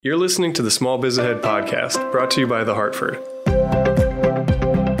You're listening to the Small Biz Ahead podcast, brought to you by The Hartford.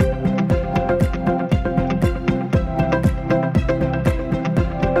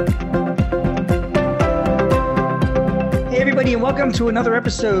 Hey, everybody, and welcome to another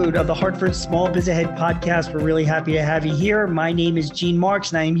episode of the Hartford Small Biz Ahead podcast. We're really happy to have you here. My name is Gene Marks,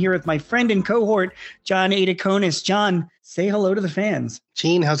 and I am here with my friend and cohort, John Adakonis. John, say hello to the fans.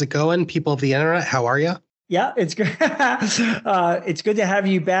 Gene, how's it going? People of the internet, how are you? Yeah, it's good. It's good to have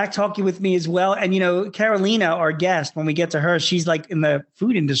you back talking with me as well. And, you know, Carolina, our guest, when we get to her, she's like in the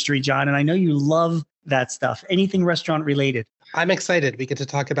food industry, John, and I know you love that stuff. Anything restaurant related. I'm excited. We get to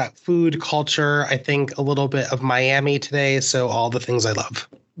talk about food, culture, I think a little bit of Miami today. So all the things I love.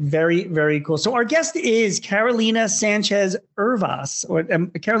 Very, very cool. So our guest is Carolina Sanchez Hervas. Or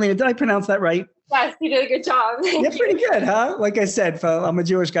Carolina, did I pronounce that right? Yes, you did a good job. Yeah, pretty good, huh? Like I said, I'm a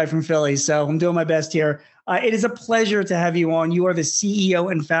Jewish guy from Philly, so I'm doing my best here. It is a pleasure to have you on. You are the CEO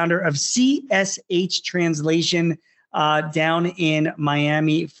and founder of CSH Translation down in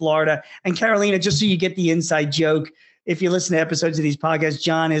Miami, Florida. And Carolina, just so you get the inside joke, if you listen to episodes of these podcasts,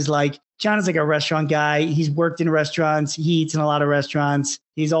 John is like a restaurant guy. He's worked in restaurants. He eats in a lot of restaurants.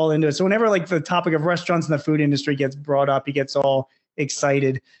 He's all into it. So whenever like the topic of restaurants in the food industry gets brought up, he gets all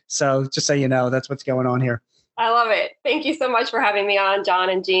excited. So just so you know, that's what's going on here. I love it. Thank you so much for having me on, John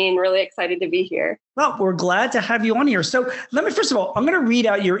and Jean. Really excited to be here. Well, we're glad to have you on here. So let me, first of all, I'm going to read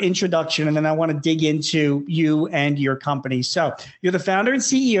out your introduction and then I want to dig into you and your company. So you're the founder and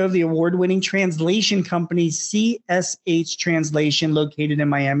CEO of the award-winning translation company, CSH Translation, located in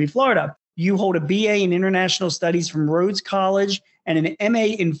Miami, Florida. You hold a BA in International Studies from Rhodes College and an MA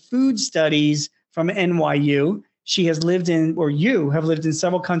in Food Studies from NYU. You have lived in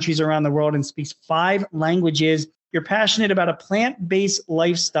several countries around the world and speaks 5 languages. You're passionate about a plant-based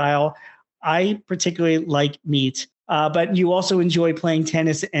lifestyle. I particularly like meat, but you also enjoy playing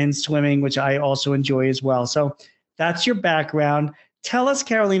tennis and swimming, which I also enjoy as well. So that's your background. Tell us,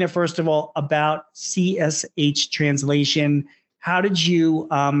 Carolina, first of all, about CSH Translation. How did you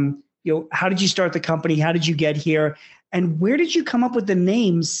start the company? How did you get here? And where did you come up with the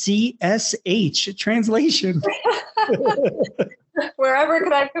name CSH Translation? Wherever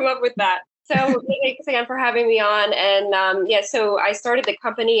could I come up with that? So thanks again for having me on. And so I started the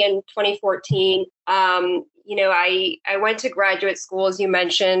company in 2014. I went to graduate school, as you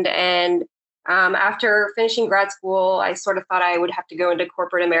mentioned, and after finishing grad school, I sort of thought I would have to go into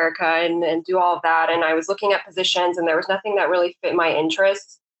corporate America and do all of that. And I was looking at positions, and there was nothing that really fit my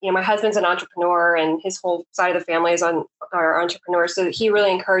interests. You know, my husband's an entrepreneur and his whole side of the family are entrepreneurs. So he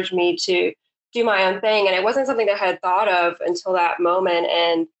really encouraged me to do my own thing. And it wasn't something that I had thought of until that moment.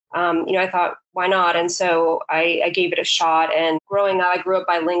 And, I thought, why not? And so I gave it a shot. And growing up, I grew up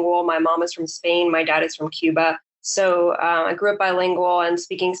bilingual. My mom is from Spain. My dad is from Cuba. So I grew up bilingual, and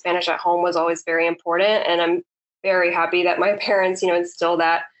speaking Spanish at home was always very important. And I'm very happy that my parents, instilled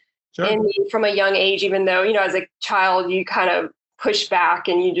that in me from a young age, even though, as a child, you kind of push back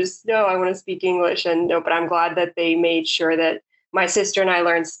and you just, no, I want to speak English. But I'm glad that they made sure that my sister and I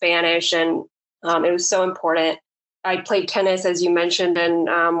learned Spanish, and it was so important. I played tennis, as you mentioned.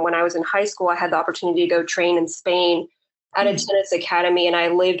 And when I was in high school, I had the opportunity to go train in Spain at a tennis academy. And I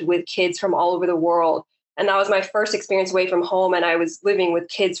lived with kids from all over the world. And that was my first experience away from home. And I was living with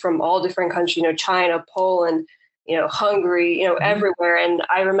kids from all different countries, China, Poland, Hungary, everywhere. And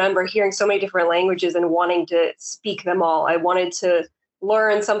I remember hearing so many different languages and wanting to speak them all. I wanted to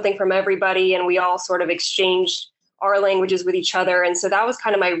learn something from everybody, and we all sort of exchanged our languages with each other. And so that was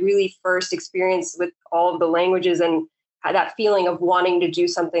kind of my really first experience with all of the languages, and had that feeling of wanting to do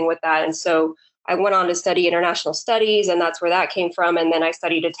something with that. And so I went on to study international studies, and that's where that came from. And then I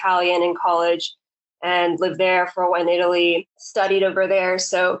studied Italian in college and lived there for a while in Italy, studied over there.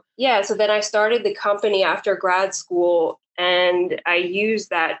 So then I started the company after grad school, and I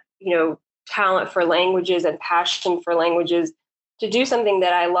used that, talent for languages and passion for languages to do something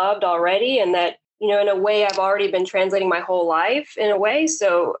that I loved already, and that, in a way I've already been translating my whole life in a way.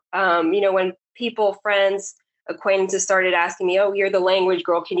 So, when people, friends, acquaintances started asking me, oh, you're the language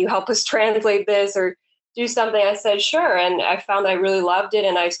girl, can you help us translate this or do something? I said, sure. And I found I really loved it.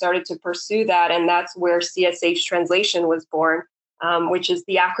 And I started to pursue that. And that's where CSH Translation was born, which is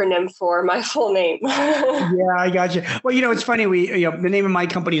the acronym for my full name. Yeah, I got you. Well, it's funny. The name of my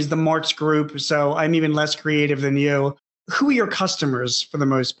company is the Marks Group. So I'm even less creative than you. Who are your customers for the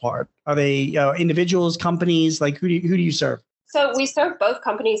most part? Are they individuals, companies? Like who do you serve? So we serve both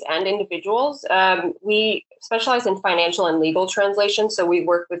companies and individuals. We specialize in financial and legal translation. So we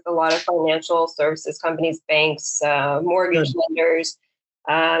work with a lot of financial services companies, banks, mortgage lenders,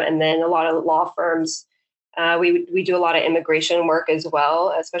 and then a lot of law firms. We do a lot of immigration work as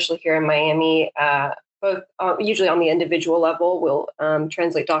well, especially here in Miami. Both usually on the individual level, we'll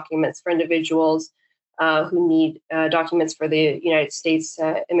translate documents for individuals who need documents for the United States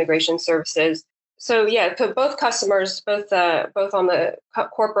Immigration Services. So yeah, so both customers, both on the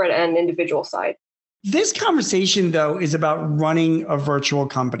corporate and individual side. This conversation, though, is about running a virtual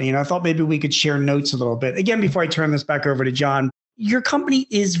company. And I thought maybe we could share notes a little bit. Again, before I turn this back over to John, your company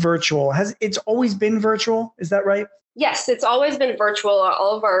is virtual. It's always been virtual? Is that right? Yes, it's always been virtual.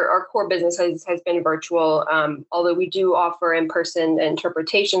 All of our core business has been virtual, although we do offer in-person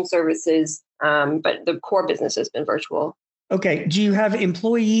interpretation services, but the core business has been virtual. Okay. Do you have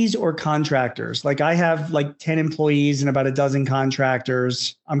employees or contractors? Like I have like 10 employees and about a dozen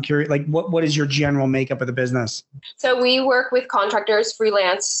contractors. I'm curious, like what is your general makeup of the business? So we work with contractors,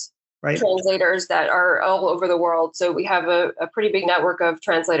 freelance translators that are all over the world. So we have a pretty big network of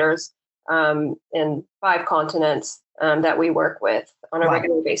translators in 5 continents that we work with on a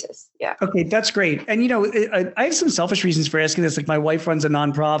regular basis. Yeah. Okay, that's great. And, I have some selfish reasons for asking this. Like my wife runs a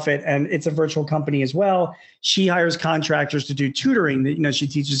nonprofit and it's a virtual company as well. She hires contractors to do tutoring. She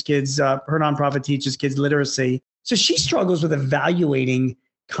teaches kids, her nonprofit teaches kids literacy. So she struggles with evaluating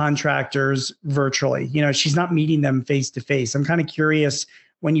contractors virtually. She's not meeting them face to face. I'm kind of curious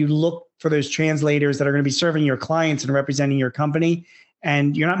when you look for those translators that are going to be serving your clients and representing your company,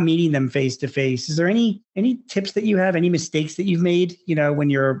 and you're not meeting them face to face. Is there any tips that you have, any mistakes that you've made, when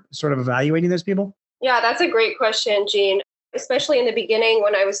you're sort of evaluating those people? Yeah, that's a great question, Gene. Especially in the beginning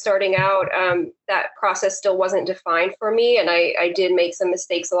when I was starting out, that process still wasn't defined for me. And I did make some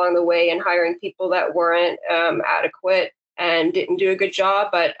mistakes along the way in hiring people that weren't adequate and didn't do a good job.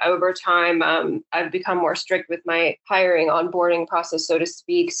 But over time, I've become more strict with my hiring onboarding process, so to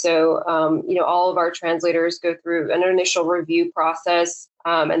speak. So, all of our translators go through an initial review process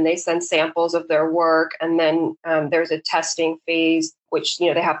and they send samples of their work. And then there's a testing phase, which,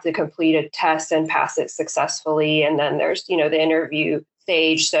 they have to complete a test and pass it successfully. And then there's, the interview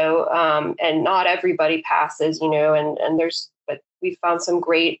stage. So, and not everybody passes, but we found some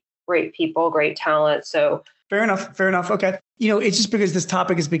great people, great talent. So, Fair enough. Okay. It's just because this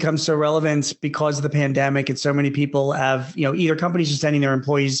topic has become so relevant because of the pandemic, and so many people have, either companies are sending their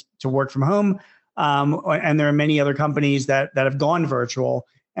employees to work from home, and there are many other companies that have gone virtual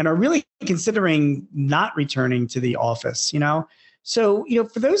and are really considering not returning to the office, So,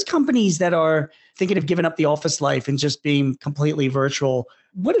 for those companies that are thinking of giving up the office life and just being completely virtual,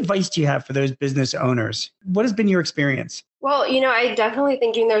 what advice do you have for those business owners? What has been your experience? Well, I definitely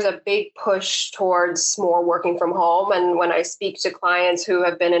think there's a big push towards more working from home. And when I speak to clients who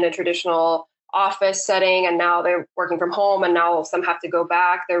have been in a traditional office setting and now they're working from home and now some have to go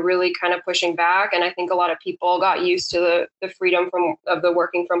back, they're really kind of pushing back. And I think a lot of people got used to the freedom of the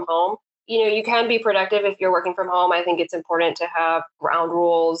working from home. You can be productive if you're working from home. I think it's important to have ground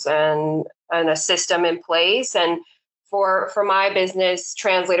rules and a system in place. And for my business,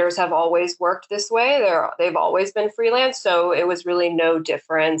 translators have always worked this way. They've always been freelance. So it was really no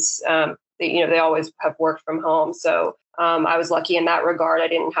difference. They always have worked from home. So I was lucky in that regard. I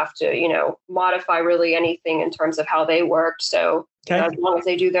didn't have to, modify really anything in terms of how they worked. So as long as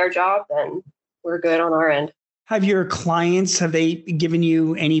they do their job, then we're good on our end. Have your clients, have they given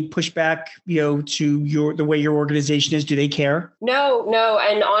you any pushback, to the way your organization is? Do they care? No.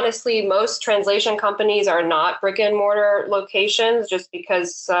 And honestly, most translation companies are not brick and mortar locations just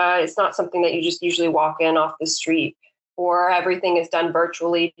because it's not something that you just usually walk in off the street, or everything is done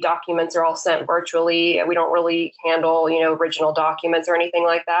virtually. Documents are all sent virtually. We don't really handle, original documents or anything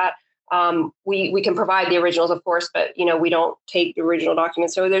like that. We can provide the originals, of course, but, we don't take the original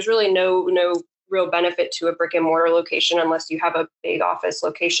documents. So there's really no real benefit to a brick and mortar location unless you have a big office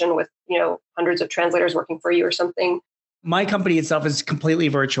location with, hundreds of translators working for you or something. My company itself is completely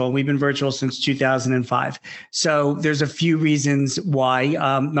virtual. We've been virtual since 2005. So there's a few reasons why.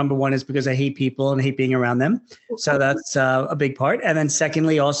 Number one is because I hate people and hate being around them. So that's a big part. And then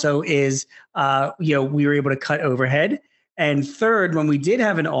secondly also is, we were able to cut overhead. And third, when we did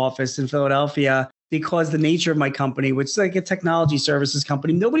have an office in Philadelphia, because the nature of my company, which is like a technology services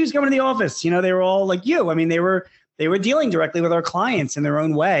company, nobody was coming to the office. They were all like you. I mean, they were dealing directly with our clients in their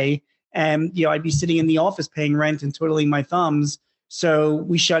own way. And, I'd be sitting in the office paying rent and twiddling my thumbs. So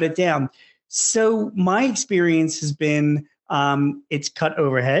we shut it down. So my experience has been, it's cut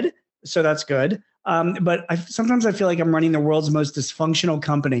overhead. So that's good. But sometimes I feel like I'm running the world's most dysfunctional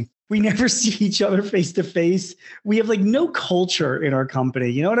company. We never see each other face to face. We have no culture in our company.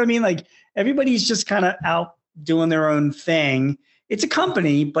 You know what I mean? Like everybody's just kind of out doing their own thing. it's a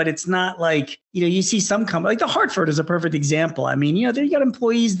company, but it's not like, you see some company, like the Hartford is a perfect example. I mean, they got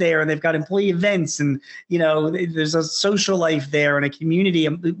employees there and they've got employee events and, there's a social life there and a community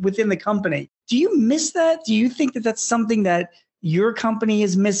within the company. Do you miss that? Do you think that that's something that your company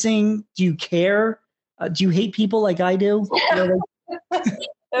is missing? Do you care? Do you hate people like I do?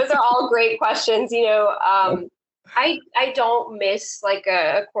 Those are all great questions. I don't miss like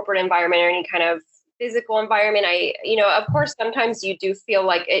a corporate environment or any kind of physical environment. Of course, sometimes you do feel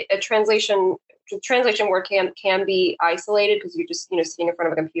like a translation work can be isolated because you're just, sitting in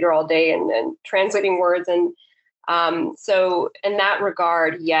front of a computer all day and translating words. And so in that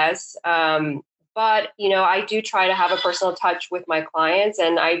regard, yes. But, I do try to have a personal touch with my clients,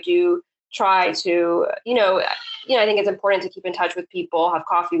 and I do try to, I think it's important to keep in touch with people, have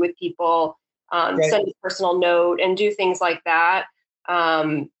coffee with people, send a personal note and do things like that.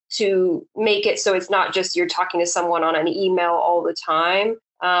 To make it so it's not just you're talking to someone on an email all the time.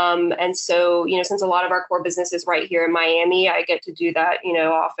 And so, since a lot of our core business is right here in Miami, I get to do that,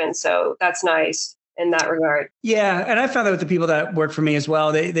 often. So that's nice in that regard. Yeah. And I found that with the people that work for me as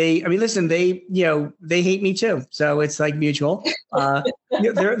well, they hate me too. So it's like mutual.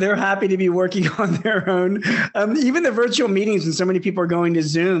 They're happy to be working on their own. Even the virtual meetings when so many people are going to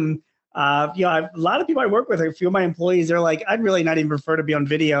Zoom, a lot of people I work with, a few of my employees, they're like, I'd really not even prefer to be on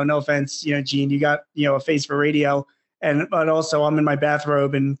video. No offense, Gene, you got, a face for radio, but also I'm in my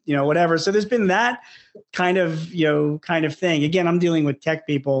bathrobe and, whatever. So there's been that kind of thing. Again, I'm dealing with tech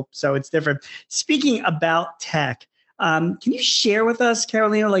people, so it's different. Speaking about tech, can you share with us,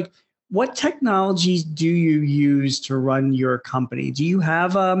 Carolina, like what technologies do you use to run your company? Do you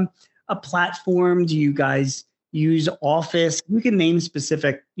have a platform? Do you guys use Office? You can name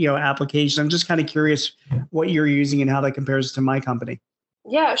specific, applications. I'm just kind of curious what you're using and how that compares to my company.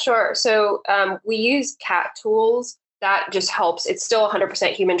 Yeah, sure. So we use Cat Tools. That just helps. It's still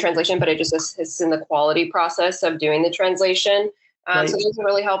 100% human translation, but it just assists in the quality process of doing the translation. Right. So those are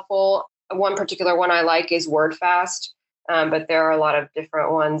really helpful. One particular one I like is WordFast, but there are a lot of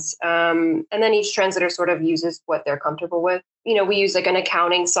different ones. And then each translator sort of uses what they're comfortable with. We use like an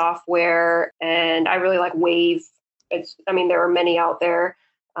accounting software, and I really like Wave. There are many out there.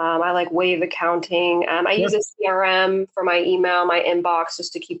 I like Wave Accounting. I use a CRM for my email, my inbox,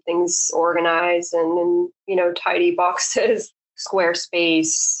 just to keep things organized and tidy boxes.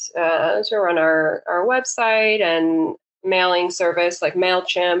 Squarespace to run our website, and mailing service like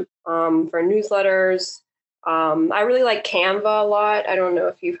MailChimp for newsletters. I really like Canva a lot. I don't know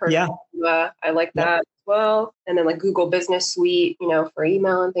if you've heard of Canva. I like that as well. And then like Google Business Suite, for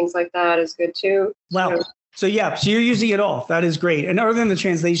email and things like that is good too. Wow. So you're using it all. That is great. And other than the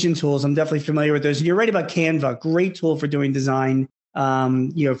translation tools, I'm definitely familiar with those. And you're right about Canva. Great tool for doing design, for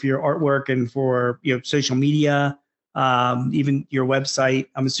your artwork and for social media, even your website.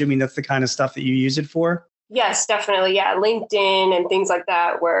 I'm assuming that's the kind of stuff that you use it for. Yes, definitely. Yeah, LinkedIn and things like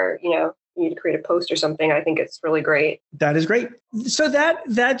that, where you need to create a post or something. I think it's really great. That is great. So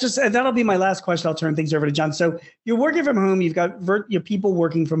that'll be my last question. I'll turn things over to John. So you're working from home. You've got your people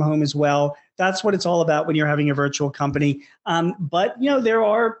working from home as well. That's what it's all about when you're having a virtual company. But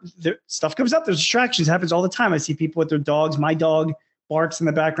stuff comes up. There's distractions. It happens all the time. I see people with their dogs. My dog barks in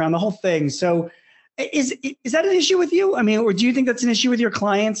the background. The whole thing. So is that an issue with you? Or do you think that's an issue with your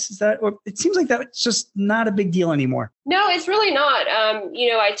clients? Or it seems like that's just not a big deal anymore. No, it's really not.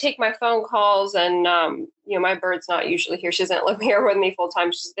 I take my phone calls, and my bird's not usually here. She doesn't live here with me full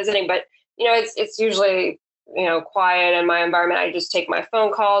time. She's visiting, but it's usually quiet in my environment. I just take my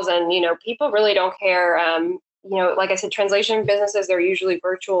phone calls, and people really don't care. Like I said, translation businesses, they're usually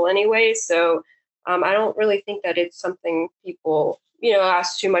virtual anyway, so I don't really think that it's something people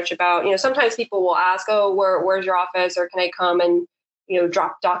ask too much about. Sometimes people will ask, oh, where's your office, or can I come and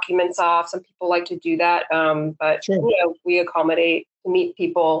drop documents off? Some people like to do that, but sure. We accommodate to meet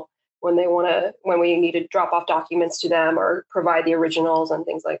people when we need to drop off documents to them or provide the originals and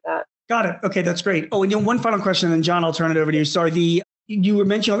things like that. Got it. Okay, that's great. Oh, and one final question, and then John, I'll turn it over to you. Sorry, you were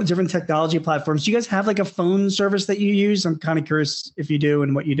mentioning all the different technology platforms. Do you guys have like a phone service that you use? I'm kind of curious if you do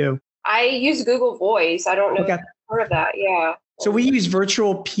and what you do. I use Google Voice. I don't know if you've heard of that. Yeah. So we use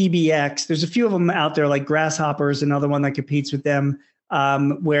Virtual PBX. There's a few of them out there, like Grasshopper is another one that competes with them,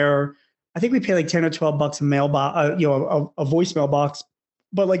 where I think we pay like 10 or 12 bucks a mailbox, a voicemail box.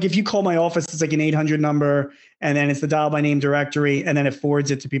 But like if you call my office, it's like an 800 number, and then it's the dial by name directory, and then it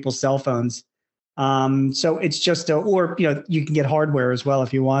forwards it to people's cell phones. So it's just, or you can get hardware as well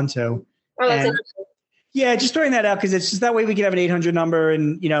if you want to. Oh, that's interesting. Yeah, just throwing that out because it's just that way we can have an 800 number,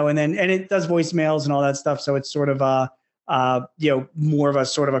 and and it does voicemails and all that stuff. So it's sort of more of a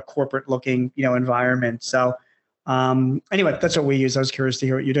sort of a corporate looking environment. So Anyway, that's what we use. I was curious to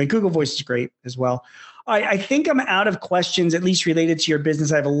hear what you're doing. Google Voice is great as well. I think I'm out of questions, at least related to your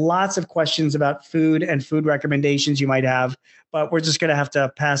business. I have lots of questions about food and food recommendations you might have, but we're just going to have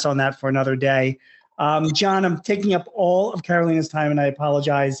to pass on that for another day. John, I'm taking up all of Carolina's time, and I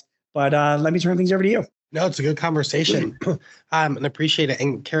apologize, but let me turn things over to you. No, it's a good conversation and appreciate it.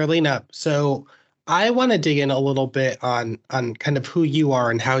 And Carolina, so I want to dig in a little bit on kind of who you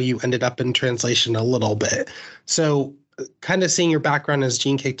are and how you ended up in translation a little bit. So kind of seeing your background as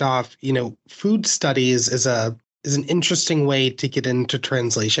Gene kicked off, food studies is an interesting way to get into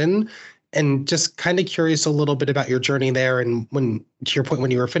translation, and just kind of curious a little bit about your journey there. And when, to your point,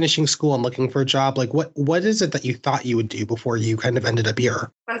 when you were finishing school and looking for a job, like what is it that you thought you would do before you kind of ended up here?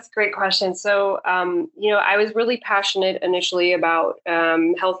 That's a great question. So, I was really passionate initially about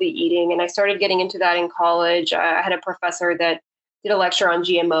healthy eating, and I started getting into that in college. I had a professor that did a lecture on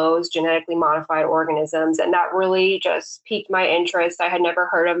GMOs, genetically modified organisms, and that really just piqued my interest. I had never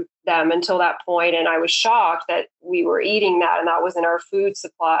heard of them until that point, and I was shocked that we were eating that and that was in our food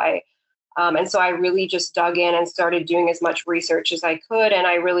supply. And so I really just dug in and started doing as much research as I could, and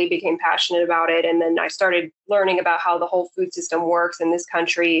I really became passionate about it. And then I started learning about how the whole food system works in this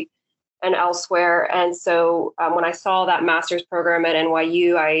country and elsewhere. And so when I saw that master's program at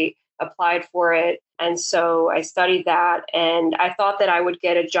NYU, I applied for it. And so I studied that, and I thought that I would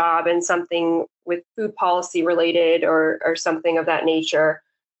get a job in something with food policy related or something of that nature.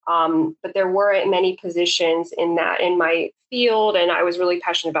 But there weren't many positions in my field, and I was really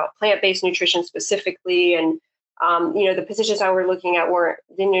passionate about plant-based nutrition specifically. And the positions I were looking at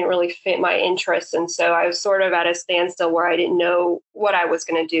didn't really fit my interests, and so I was sort of at a standstill where I didn't know what I was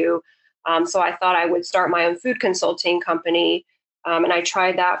going to do. So I thought I would start my own food consulting company. And I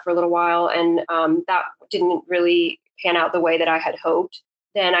tried that for a little while, and that didn't really pan out the way that I had hoped.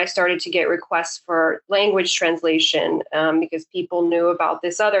 Then I started to get requests for language translation because people knew about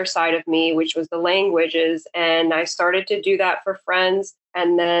this other side of me, which was the languages. And I started to do that for friends,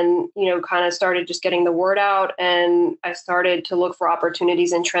 and then, kind of started just getting the word out. And I started to look for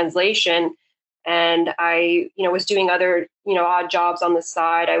opportunities in translation. And I, was doing other, odd jobs on the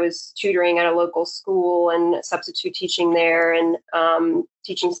side. I was tutoring at a local school and substitute teaching there, and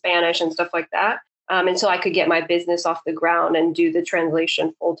teaching Spanish and stuff like that, until I could get my business off the ground and do the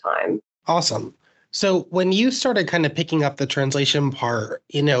translation full time. Awesome. So when you started kind of picking up the translation part,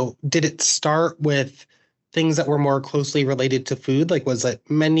 did it start with things that were more closely related to food? Like, was it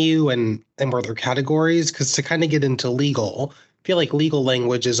menu and were there categories? Because to kind of get into legal, I feel like legal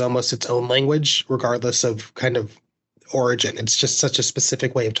language is almost its own language, regardless of kind of origin. It's just such a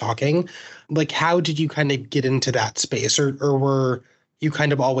specific way of talking. Like, how did you kind of get into that space? Or were you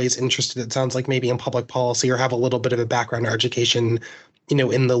kind of always interested, it sounds like, maybe in public policy, or have a little bit of a background or education,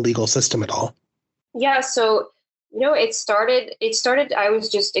 in the legal system at all? Yeah. So, it started, I was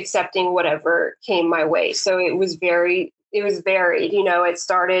just accepting whatever came my way. So it was varied. It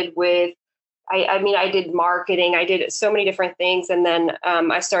started with, I did marketing. I did so many different things. And then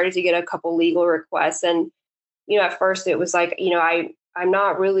I started to get a couple legal requests. And, at first it was like, I'm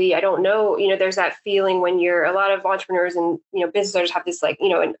not really, I don't know, there's that feeling when a lot of entrepreneurs and, business owners have this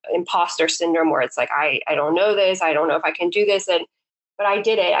an imposter syndrome where it's like, I don't know this. I don't know if I can do this. But I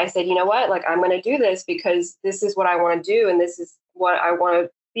did it. I said, you know what, I'm going to do this because this is what I want to do. And this is what I want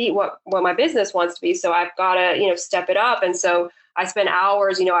to be, what my business wants to be. So I've got to, step it up. And so I spent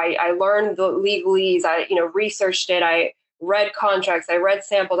hours, I learned the legalese, I, researched it. I read contracts, I read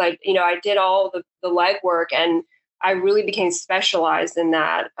samples, I did all the legwork, and I really became specialized in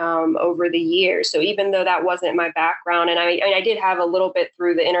that over the years. So even though that wasn't my background, and I did have a little bit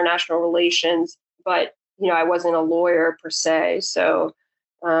through the international relations, but, I wasn't a lawyer per se. So,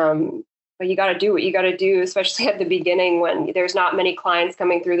 but you got to do what you got to do, especially at the beginning when there's not many clients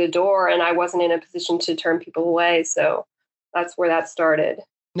coming through the door, and I wasn't in a position to turn people away. So that's where that started.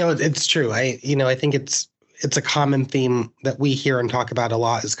 No, it's true. I think it's a common theme that we hear and talk about a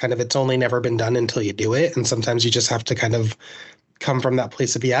lot, is kind of, it's only never been done until you do it. And sometimes you just have to kind of come from that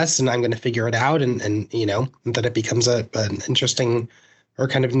place of yes, and I'm going to figure it out. And that it becomes an interesting or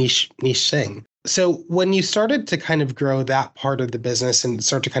kind of niche thing. So when you started to kind of grow that part of the business and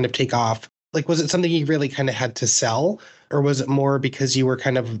start to kind of take off, was it something you really kind of had to sell? Or was it more because you were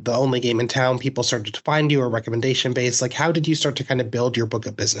kind of the only game in town, people started to find you, or recommendation based? How did you start to kind of build your book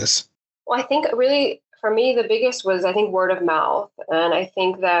of business? Well, I think really for me, the biggest was, I think, word of mouth. And I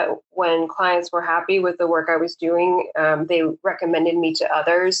think that, when clients were happy with the work I was doing, they recommended me to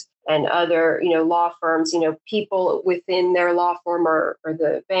others and other, law firms, people within their law firm or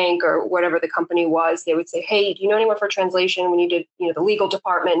the bank or whatever the company was. They would say, hey, do you know anyone for translation? We need to, the legal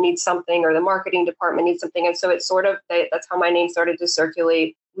department needs something or the marketing department needs something. And so it's sort of, that's how my name started to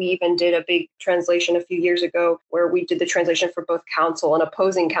circulate. We even did a big translation a few years ago where we did the translation for both counsel and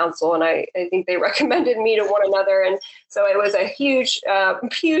opposing counsel. And I think they recommended me to one another. And so it was a huge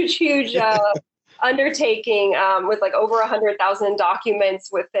undertaking with like over 100,000 documents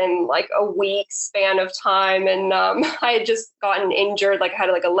within like a week span of time. And I had just gotten injured, like I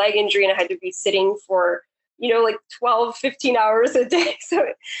had like a leg injury and I had to be sitting for, like 12, 15 hours a day. So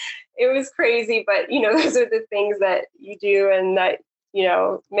it was crazy. But, those are the things that you do and that,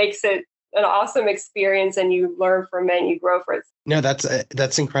 makes it an awesome experience and you learn from it and you grow from it. No,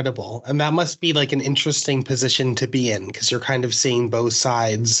 that's incredible. And that must be like an interesting position to be in because you're kind of seeing both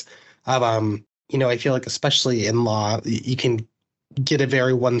sides of, I feel like especially in law, you can get a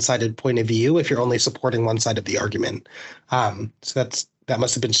very one-sided point of view if you're only supporting one side of the argument. So that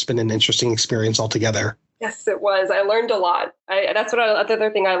must have been an interesting experience altogether. Yes, it was. I learned a lot. The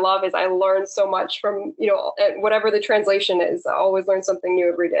other thing I love is I learned so much from, whatever the translation is. I always learn something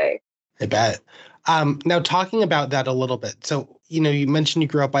new every day. I bet. Now, talking about that a little bit. So, you mentioned you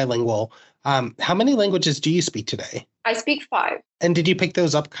grew up bilingual. How many languages do you speak today? I speak 5. And did you pick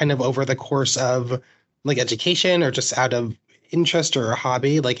those up kind of over the course of like education or just out of interest or a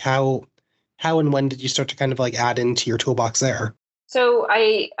hobby? Like how and when did you start to kind of like add into your toolbox there? So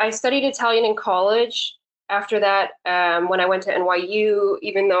I studied Italian in college. After that, when I went to NYU,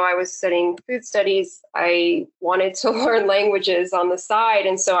 even though I was studying food studies, I wanted to learn languages on the side.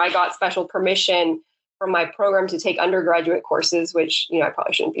 And so I got special permission from my program to take undergraduate courses, which, I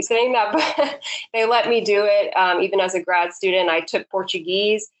probably shouldn't be saying that, but they let me do it. Even as a grad student, I took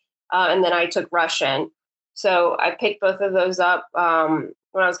Portuguese and then I took Russian. So I picked both of those up when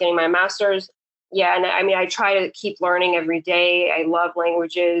I was getting my master's. Yeah. And I try to keep learning every day. I love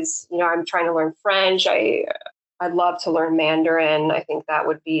languages. I'm trying to learn French. I'd love to learn Mandarin. I think that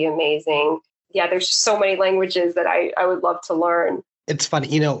would be amazing. Yeah, there's just so many languages that I would love to learn. It's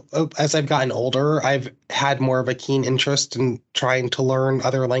funny, as I've gotten older, I've had more of a keen interest in trying to learn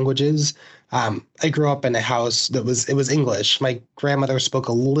other languages. I grew up in a house it was English. My grandmother spoke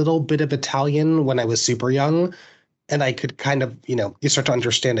a little bit of Italian when I was super young. And I could kind of, you start to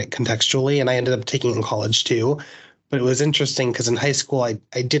understand it contextually. And I ended up taking it in college too. But it was interesting because in high school,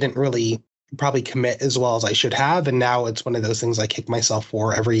 I didn't really probably commit as well as I should have. And now it's one of those things I kick myself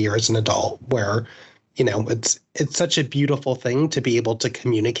for every year as an adult where, it's such a beautiful thing to be able to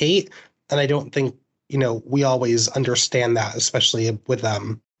communicate. And I don't think, we always understand that, especially with I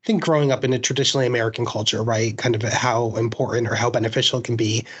think growing up in a traditionally American culture, right? Kind of how important or how beneficial it can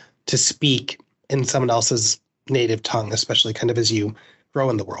be to speak in someone else's native tongue, especially kind of as you grow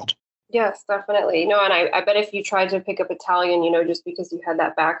in the world. Yes, definitely. No, and I bet if you tried to pick up Italian, just because you had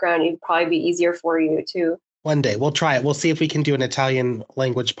that background, it'd probably be easier for you too. One day we'll try it. We'll see if we can do an Italian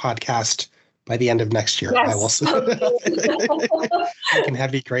language podcast by the end of next year. Yes. I will see. I can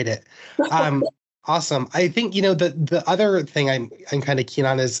have you grade it. Awesome. I think, the other thing I'm kind of keen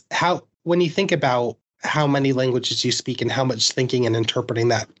on is when you think about how many languages you speak and how much thinking and interpreting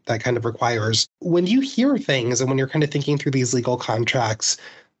that kind of requires. When you hear things and when you're kind of thinking through these legal contracts,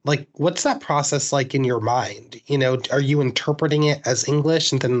 like what's that process like in your mind? Are you interpreting it as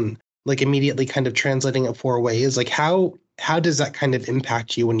English and then like immediately kind of translating it 4 ways? Like how does that kind of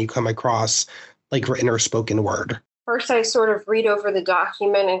impact you when you come across like written or spoken word? First, I sort of read over the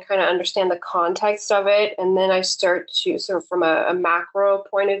document and kind of understand the context of it. And then I start to sort of from a macro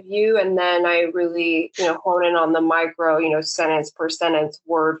point of view. And then I really, hone in on the micro, sentence per sentence,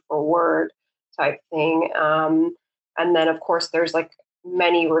 word for word type thing. And then, of course, there's like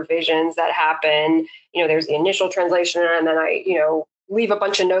many revisions that happen. There's the initial translation and then I, leave a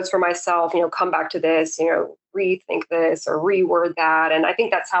bunch of notes for myself, come back to this, rethink this or reword that. And I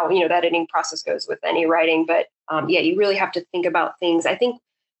think that's how, the editing process goes with any writing. But you really have to think about things. I think,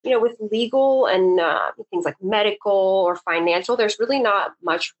 with legal and things like medical or financial, there's really not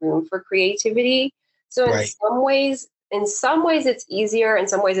much room for creativity. So in some ways it's easier. In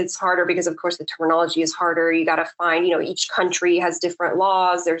some ways it's harder because of course the terminology is harder. You got to find, each country has different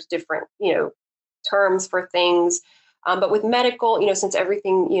laws. There's different, terms for things. But with medical, since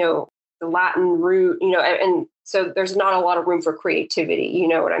everything, the Latin root, and so there's not a lot of room for creativity. You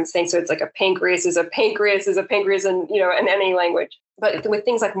know what I'm saying? So it's like a pancreas is a pancreas is a pancreas in, in any language. But with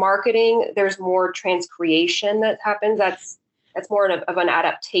things like marketing, there's more transcreation that happens. That's more of an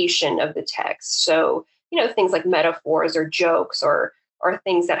adaptation of the text. So, things like metaphors or jokes or are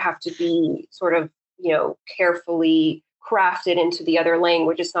things that have to be sort of, carefully crafted into the other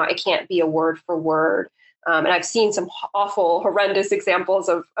language. It can't be a word for word. And I've seen some awful, horrendous examples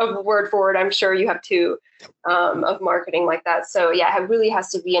of word for word. I'm sure you have too, of marketing like that. So yeah, it really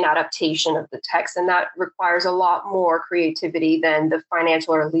has to be an adaptation of the text, and that requires a lot more creativity than the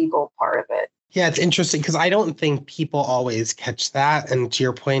financial or legal part of it. Yeah, it's interesting because I don't think people always catch that. And to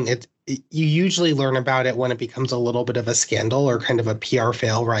your point, you usually learn about it when it becomes a little bit of a scandal or kind of a PR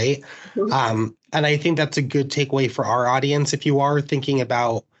fail, right? Mm-hmm. And I think that's a good takeaway for our audience. If you are thinking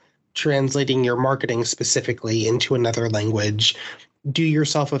about translating your marketing specifically into another language, do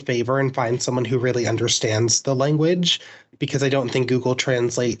yourself a favor and find someone who really understands the language, because I don't think Google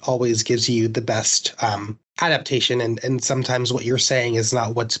Translate always gives you the best adaptation. And sometimes what you're saying is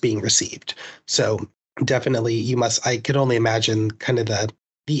not what's being received. So definitely I could only imagine kind of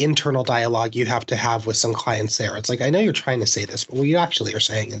the internal dialogue you have to have with some clients there. It's like, I know you're trying to say this, but what you actually are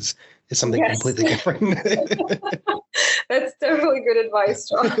saying is something completely different. That's definitely good advice,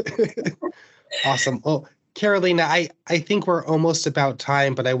 John. Awesome. Well, Carolina, I think we're almost about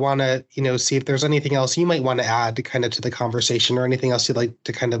time, but I want to, see if there's anything else you might want to add kind of to the conversation, or anything else you'd like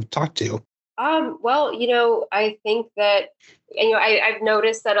to kind of talk to. Well, I think that, I've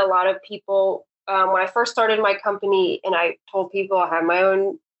noticed that a lot of people, when I first started my company and I told people I have my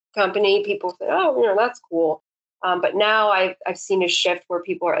own company, people said, oh, that's cool. But now I've seen a shift where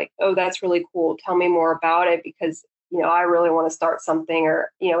people are like, oh, that's really cool. Tell me more about it, because, I really want to start something, or,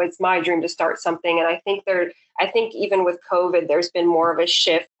 it's my dream to start something. And I think even with COVID, there's been more of a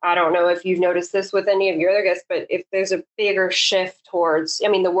shift. I don't know if you've noticed this with any of your other guests, but if there's a bigger shift towards,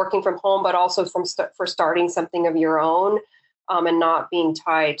 the working from home, but also for starting something of your own, and not being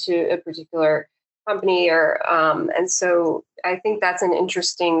tied to a particular company and so I think that's an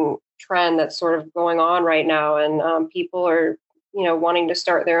interesting trend that's sort of going on right now, and people are wanting to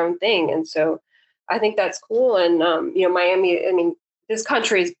start their own thing, and so I think that's cool. And Miami, this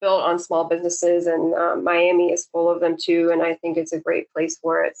country is built on small businesses, and Miami is full of them too, and I think it's a great place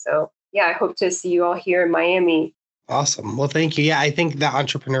for it. So yeah, I hope to see you all here in Miami. Awesome. Well, thank you. Yeah, I think that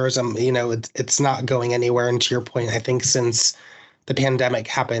entrepreneurism, it's not going anywhere. And to your point, I think since the pandemic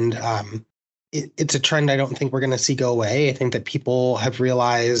happened, it's a trend I don't think we're going to see go away. I think that people have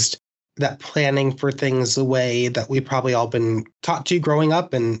realized that planning for things the way that we've probably all been taught to growing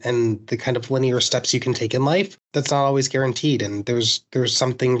up, and the kind of linear steps you can take in life, that's not always guaranteed. And there's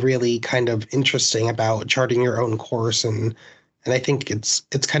something really kind of interesting about charting your own course. And I think it's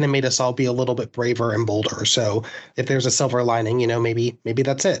kind of made us all be a little bit braver and bolder. So if there's a silver lining, maybe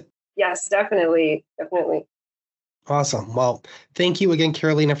that's it. Yes, definitely. Definitely. Awesome. Well, thank you again,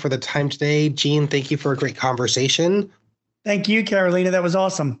 Carolina, for the time today. Gene, thank you for a great conversation. Thank you, Carolina. That was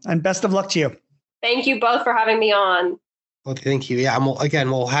awesome. And best of luck to you. Thank you both for having me on. Well, thank you. Yeah,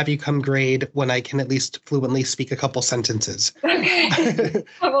 we'll have you come grade when I can at least fluently speak a couple sentences. Okay,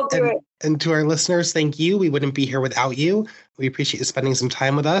 I will do it. And to our listeners, thank you. We wouldn't be here without you. We appreciate you spending some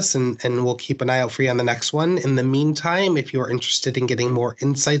time with us, and we'll keep an eye out for you on the next one. In the meantime, if you're interested in getting more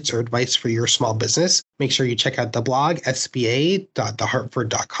insights or advice for your small business, make sure you check out the blog,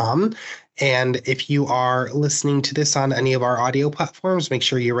 sba.thehartford.com. And if you are listening to this on any of our audio platforms, make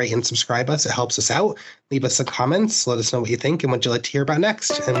sure you rate and subscribe us. It helps us out. Leave us some comments. Let us know what you think and what you'd like to hear about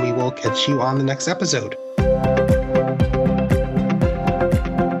next. And we will catch you on the next episode.